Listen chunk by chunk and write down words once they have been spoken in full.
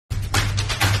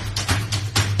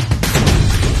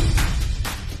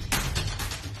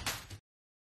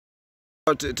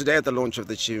Today at the launch of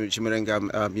the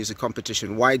Chimurenga Music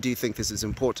Competition, why do you think this is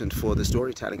important for the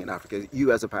storytelling in Africa?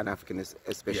 You as a Pan-Africanist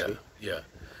especially. Yeah.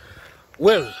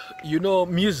 Well, you know,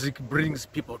 music brings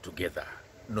people together,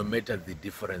 no matter the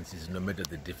differences, no matter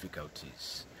the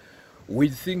difficulties. We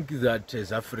think that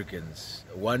as Africans,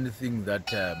 one thing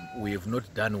that we have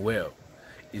not done well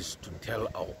is to tell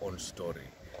our own story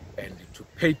and to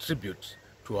pay tribute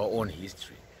to our own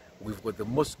history. We've got the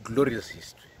most glorious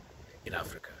history in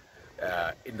Africa,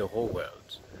 in the whole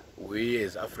world. We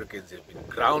as Africans have been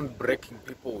groundbreaking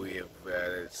people. We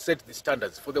have set the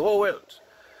standards for the whole world.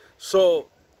 So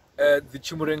the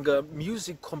Chimurenga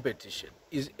Music Competition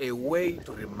is a way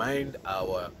to remind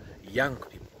our young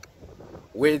people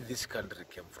where this country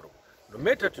came from. No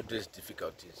matter today's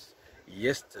difficulties,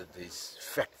 yesterday's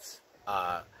facts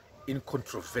are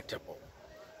incontrovertible.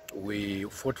 We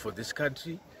fought for this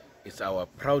country. It's our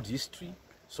proud history.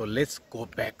 So let's go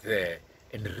back there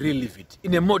and relive it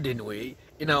in a modern way,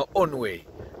 in our own way.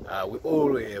 We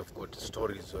all have got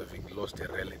stories of having lost a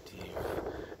relative,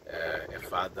 a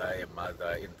father, a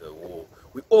mother in the war.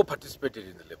 We all participated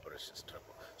in the liberation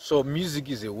struggle. So music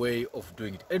is a way of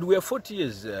doing it. And we are 40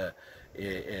 years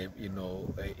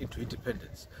into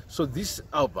independence. So this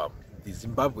album, the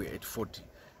Zimbabwe at 40,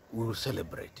 we will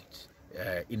celebrate it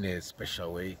in a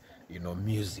special way,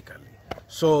 musically.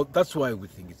 So that's why we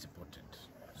think it's important.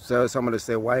 So someone will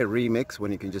say, why remix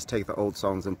when you can just take the old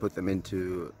songs and put them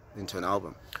into an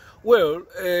album? Well,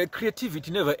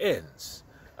 creativity never ends.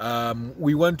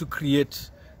 We want to create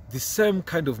the same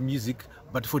kind of music,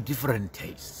 but for different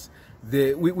tastes.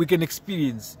 We can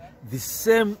experience the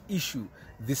same issue,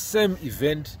 the same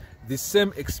event, the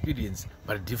same experience,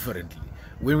 but differently.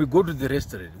 When we go to the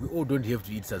restaurant, we all don't have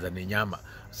to eat sazana.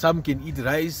 Some can eat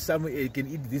rice, some can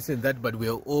eat this and that, but we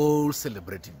are all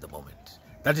celebrating the moment.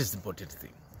 That is the important thing.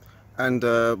 And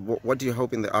what do you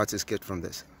hope the artists get from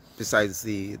this, besides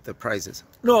the prizes?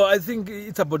 No, I think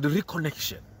it's about the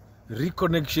reconnection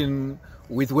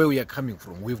with where we are coming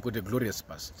from. We've got a glorious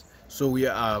past. So we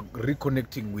are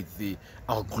reconnecting with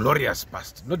our glorious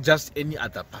past, not just any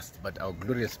other past, but our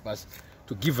glorious past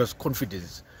to give us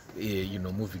confidence,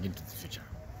 moving into the future.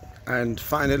 And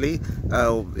finally,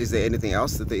 is there anything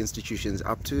else that the institution is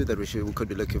up to that we could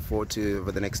be looking forward to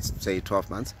over the next, say, 12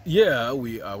 months? Yeah,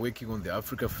 we are working on the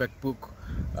Africa Fact Book.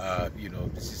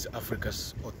 This is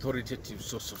Africa's authoritative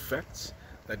source of facts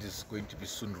that is going to be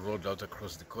soon rolled out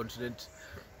across the continent.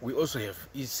 We also have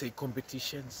essay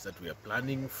competitions that we are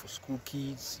planning for school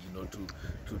kids,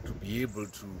 to be able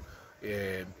to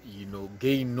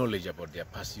gain knowledge about their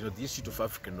past. The Institute of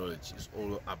African Knowledge is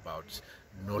all about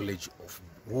knowledge of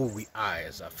who we are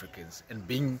as Africans and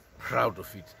being proud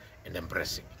of it and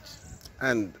embracing it.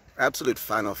 And absolute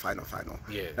final.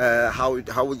 Yeah. How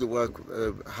will you work?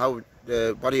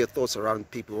 What are your thoughts around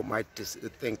people who might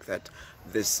think that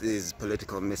this is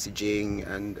political messaging,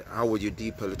 and how would you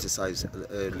depoliticize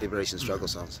liberation struggle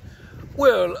songs?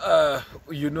 Well,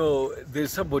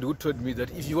 there's somebody who told me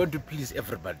that if you want to please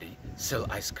everybody, sell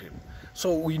ice cream.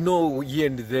 So we know here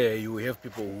and there you have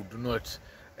people who do not,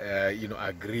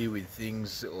 agree with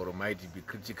things or might be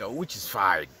critical, which is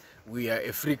fine. We are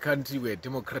a free country, we're a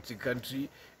democratic country,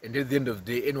 and at the end of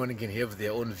the day, anyone can have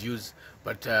their own views,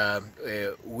 but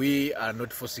we are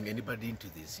not forcing anybody into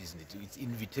this, isn't it? It's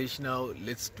invitational.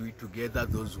 Let's do it together,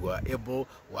 those who are able,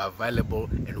 who are available,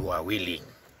 and who are willing.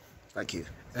 Thank you.